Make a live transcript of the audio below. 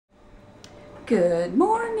Good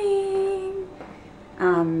morning.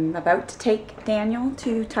 I'm about to take Daniel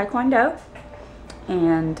to Taekwondo,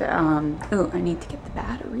 and oh, I need to get the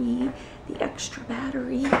battery, the extra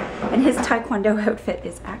battery, and his Taekwondo outfit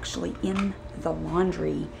is actually in the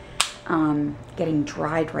laundry, getting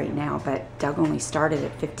dried right now, but Doug only started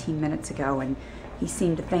it 15 minutes ago, and he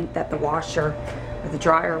seemed to think that the washer or the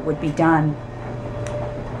dryer would be done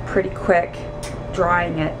pretty quick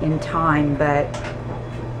drying it in time, but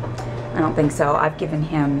I don't think so. I've given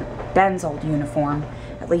him Ben's old uniform,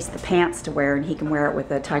 at least the pants to wear, and he can wear it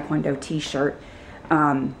with a Taekwondo t-shirt.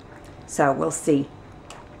 So we'll see.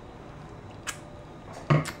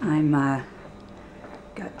 I'm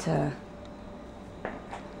got to,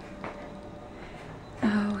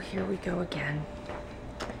 oh, here we go again.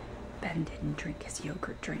 Ben didn't drink his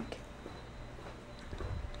yogurt drink.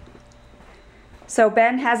 So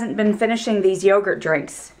Ben hasn't been finishing these yogurt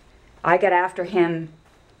drinks. I got after him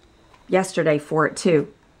yesterday for it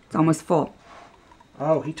too. It's almost full.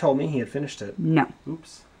 Oh, he told me he had finished it. No.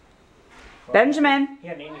 Oops. Well, Benjamin. He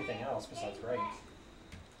hadn't eaten anything else besides rice.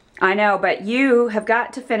 I know, but you have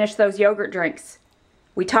got to finish those yogurt drinks.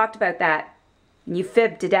 We talked about that, and you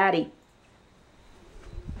fibbed to Daddy.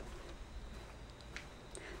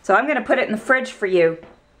 So I'm going to put it in the fridge for you.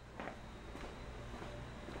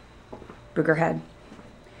 Boogerhead.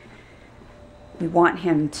 We want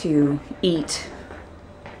him to eat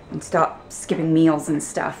and stop skipping meals and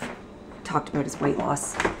stuff. Talked about his weight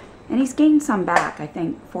loss. And he's gained some back, I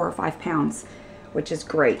think 4 or 5 pounds, which is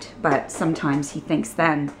great. But sometimes he thinks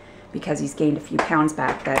then, because he's gained a few pounds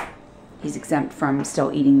back, that he's exempt from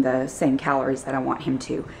still eating the same calories that I want him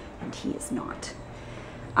to. And he is not.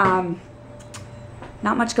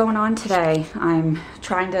 Not much going on today. I'm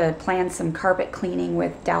trying to plan some carpet cleaning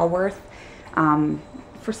with Dalworth.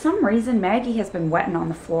 For some reason, Maggie has been wetting on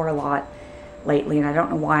the floor a lot lately, and I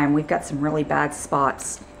don't know why, and we've got some really bad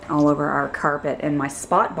spots all over our carpet, and my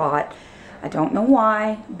spot bot, I don't know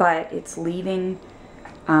why, but it's leaving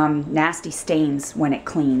nasty stains when it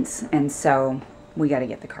cleans, and so we got to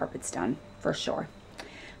get the carpets done for sure.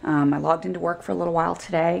 I logged into work for a little while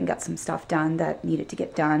today and got some stuff done that needed to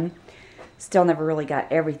get done. Still never really got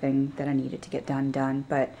everything that I needed to get done,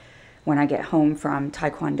 but when I get home from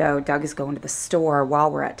Taekwondo, Doug is going to the store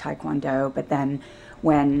while we're at Taekwondo, but then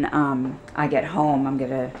when I get home, I'm going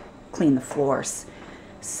to clean the floors.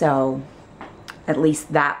 So at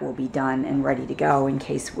least that will be done and ready to go in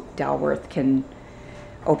case Dalworth can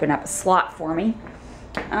open up a slot for me.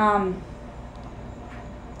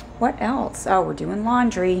 What else? Oh, we're doing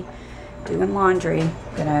laundry.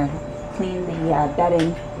 Gonna clean the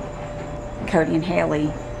bedding. Cody and Haley,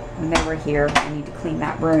 when they were here, I need to clean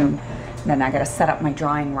that room. And then I gotta set up my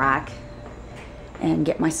drying rack and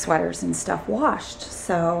get my sweaters and stuff washed.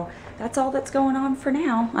 So that's all that's going on for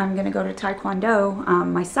now. I'm gonna go to Taekwondo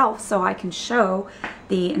myself so I can show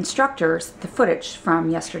the instructors the footage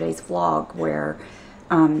from yesterday's vlog where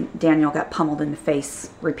Daniel got pummeled in the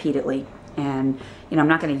face repeatedly. And you know, I'm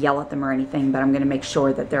not gonna yell at them or anything, but I'm gonna make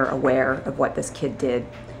sure that they're aware of what this kid did.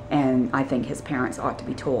 And I think his parents ought to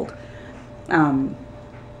be told.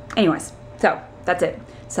 Anyways, so that's it.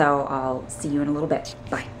 So I'll see you in a little bit.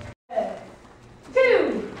 Bye.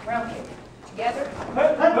 2, round kick. Together.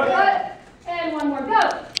 Put. And one more, go.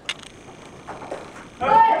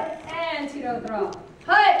 Put. And two-toe throw.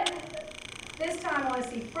 Put. This time I want to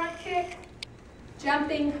see front kick,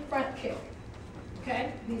 jumping front kick.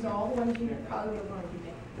 Okay? These are all the ones you probably would want to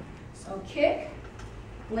do. So kick,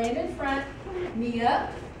 land in front, knee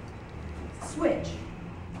up, switch.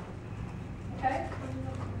 Okay?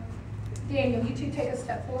 Daniel, you two take a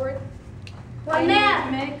step forward. One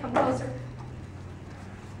man. Come closer.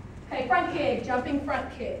 Okay, front kick, jumping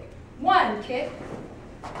front kick. One kick,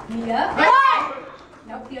 knee up.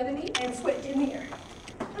 Nope, the other knee, and switch in the air.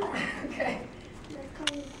 Okay.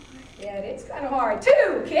 Yeah, it's kind of hard.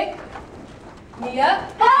 2, kick, knee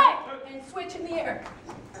up, and switch in the air.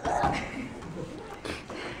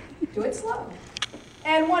 Do it slow.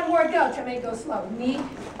 And one more, go. Try to make it go slow. Knee.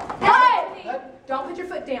 Don't put your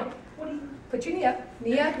foot down. Put your knee up.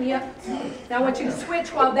 Knee up, knee up. Now I want you to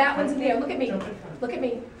switch while that one's in the air. Look at me. Look at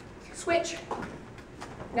me. Switch.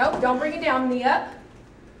 Nope, don't bring it down. Knee up.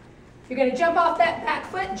 You're going to jump off that back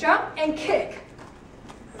foot, jump, and kick.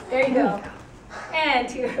 There you go. And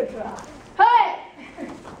teeter drop. Hut.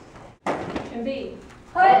 And B.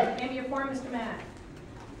 Hut. Maybe your form, Mr. Matt.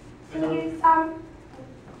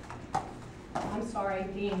 I'm sorry,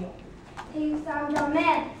 Daniel.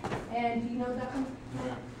 Man. And do you know that one?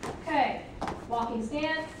 Okay. Walking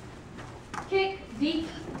stance. Kick, deep,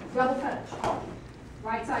 double punch.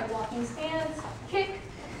 Right side walking stance. Kick,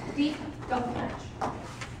 deep, double punch.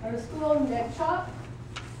 Go to school, neck chop.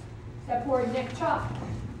 Step forward, neck chop.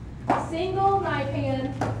 Single knife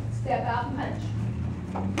hand, step out and punch.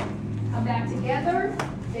 Come back together,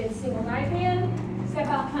 then single knife hand, step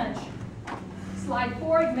out, punch. Slide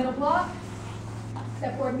forward, middle block.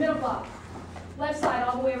 Step forward, middle block. Left side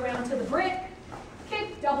all the way around to the brick.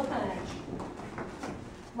 Kick, double punch.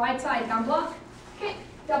 Right side, down block. Kick,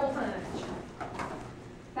 double punch.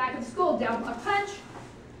 Back of the school, down block punch.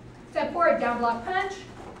 Step forward, down block punch.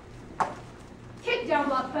 Kick, down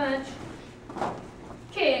block punch.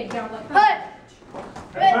 Kick, down block punch.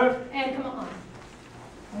 And come on.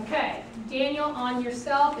 Okay, Daniel on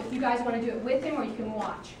yourself. If you guys want to do it with him, or you can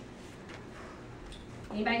watch.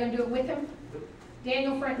 Anybody gonna do it with him?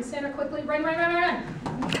 Daniel, front and center, quickly. Run, run, run, run.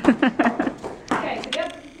 Okay, so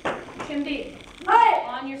yep. Kim D.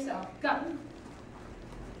 On yourself. Go.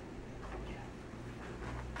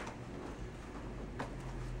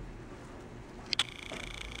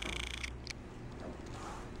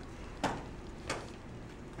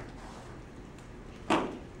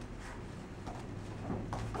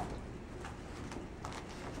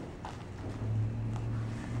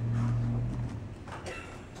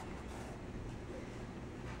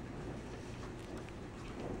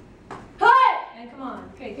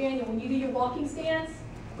 Okay, Daniel, when you do your walking stance,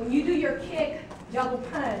 when you do your kick, double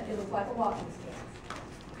punch, it looks like a walking stance.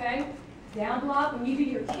 Okay? Down block, when you do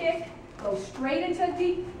your kick, go straight into a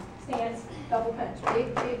deep stance, double punch.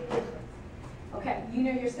 Big, big difference. Okay, you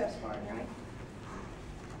know your steps, Spartan, right?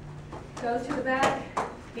 Go to the back.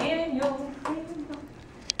 Daniel.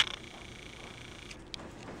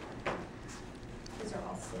 These are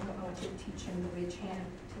all single. I want you to teach him the ridge hand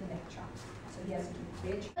to the neck chop. So he has to do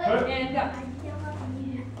ridge. And up.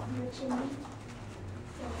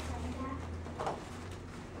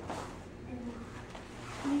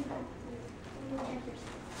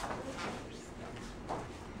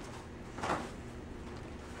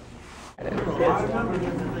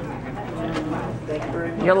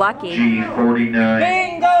 You're lucky. G49.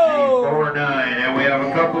 Bingo! G49, and we have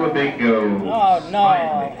a couple of bingos. Oh no!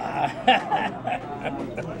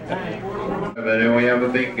 And then we have a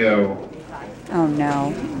bingo. Oh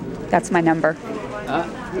no. That's my number.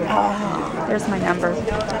 There's my number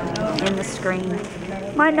in the screen.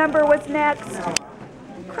 My number was next.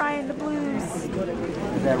 Crying the blues.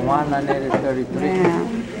 That one and it is 33.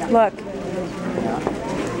 Yeah. Look.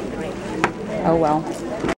 Oh well.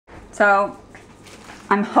 So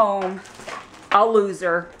I'm home, a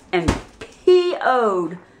loser, and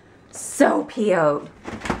PO'd. So PO'd.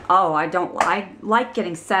 Oh, I like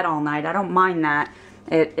getting set all night. I don't mind that.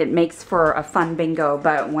 It makes for a fun bingo,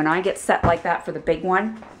 but when I get set like that for the big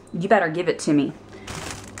one, you better give it to me.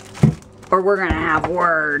 Or we're gonna have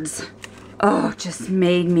words. Oh, it just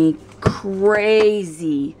made me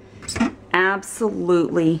crazy.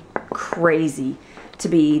 Absolutely crazy to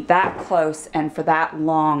be that close and for that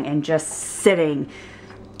long and just sitting,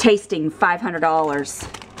 tasting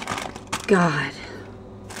 $500. God,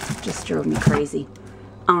 just drove me crazy.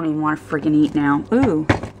 I don't even want to freaking eat now. Ooh.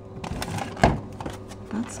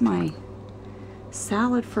 That's my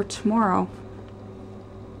salad for tomorrow.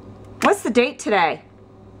 What's the date today?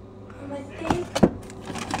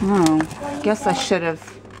 Oh, guess I should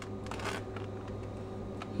have.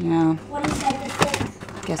 Yeah.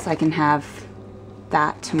 Guess I can have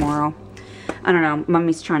that tomorrow. I don't know.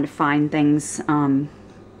 Mommy's trying to find things to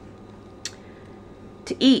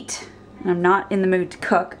eat. And I'm not in the mood to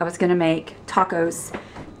cook. I was going to make tacos,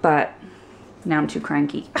 but now I'm too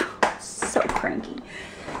cranky. So cranky.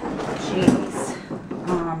 Jeez.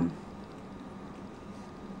 I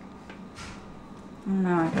don't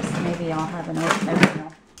know. I guess maybe I'll have an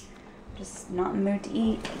oatmeal. Just not in the mood to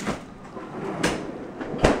eat.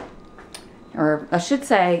 Or I should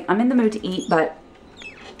say, I'm in the mood to eat, but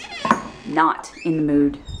not in the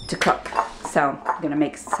mood to cook. So I'm going to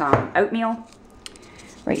make some oatmeal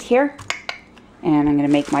right here. And I'm going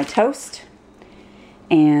to make my toast.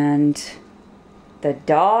 And the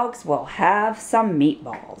dogs will have some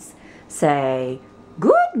meatballs. Say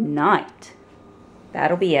good night.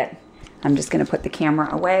 That'll be it. I'm just going to put the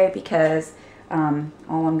camera away because all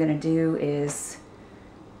I'm going to do is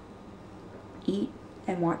eat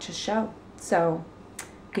and watch a show. So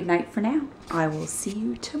good night for now. I will see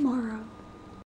you tomorrow.